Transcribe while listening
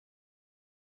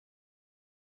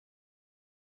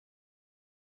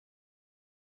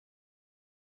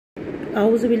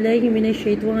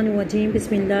औज़ुबिल्लाहिमिनश्शैतानिर्रजीम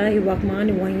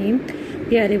बिस्मिल्लाहिर्रहमानिर्रहीम।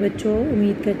 प्यारे बच्चों,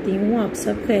 उम्मीद करती हूँ आप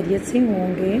सब खैरियत से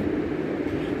होंगे।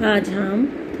 आज हम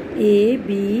ए,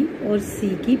 बी और सी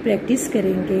की प्रैक्टिस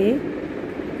करेंगे।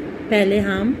 पहले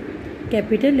हम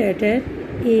कैपिटल लेटर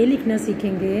ए लिखना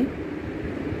सीखेंगे।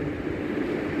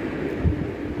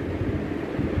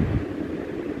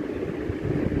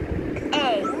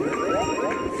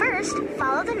 First,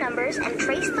 follow the numbers and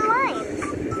trace the lines.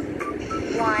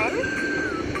 1.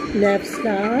 Left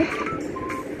slat,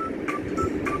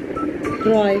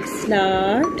 right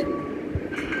slat,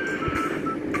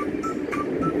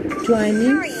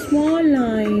 joining 3. small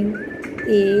line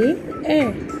A.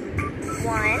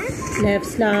 1. Left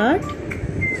slat,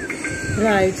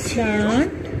 right slat,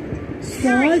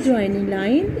 small joining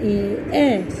line A.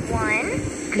 1.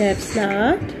 Left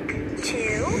slat,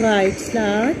 2. right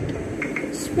slat,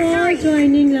 small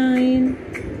joining line,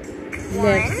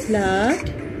 left slat,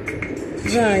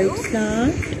 right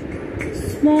slat,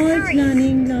 small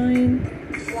joining line,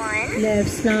 1. left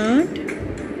slat,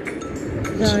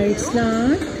 right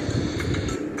slat,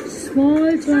 small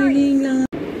joining line,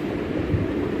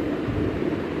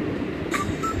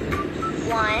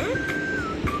 1.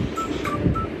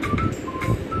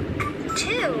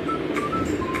 2.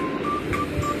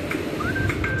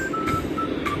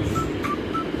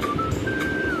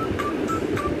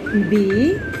 B,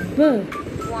 B,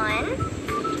 1.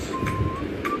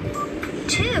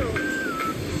 2.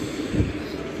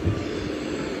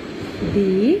 B,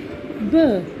 B,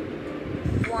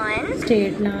 1.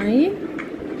 straight line,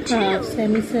 half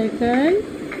semicircle,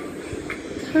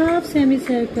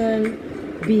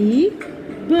 B,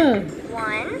 B,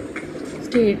 1.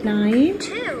 straight line,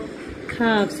 2.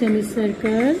 half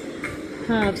semicircle,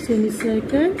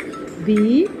 B,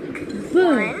 B,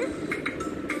 1.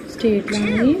 straight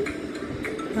line,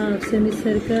 half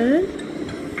semicircle,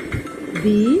 B।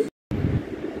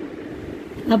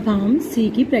 अब हम सी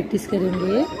की practice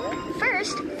करेंगे।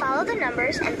 First, follow the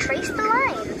numbers and trace the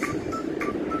lines.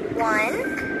 1.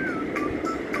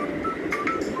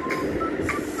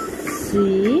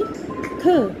 सीख,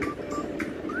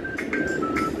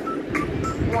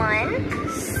 1.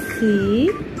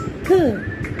 सीख,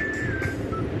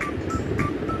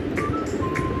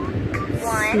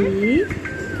 1. सीख,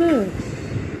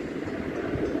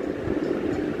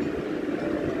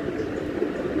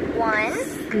 1.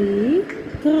 सीख,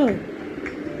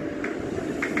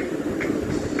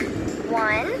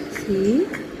 1. सीख,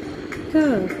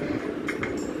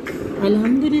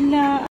 अल्हम्दुलिल्लाह।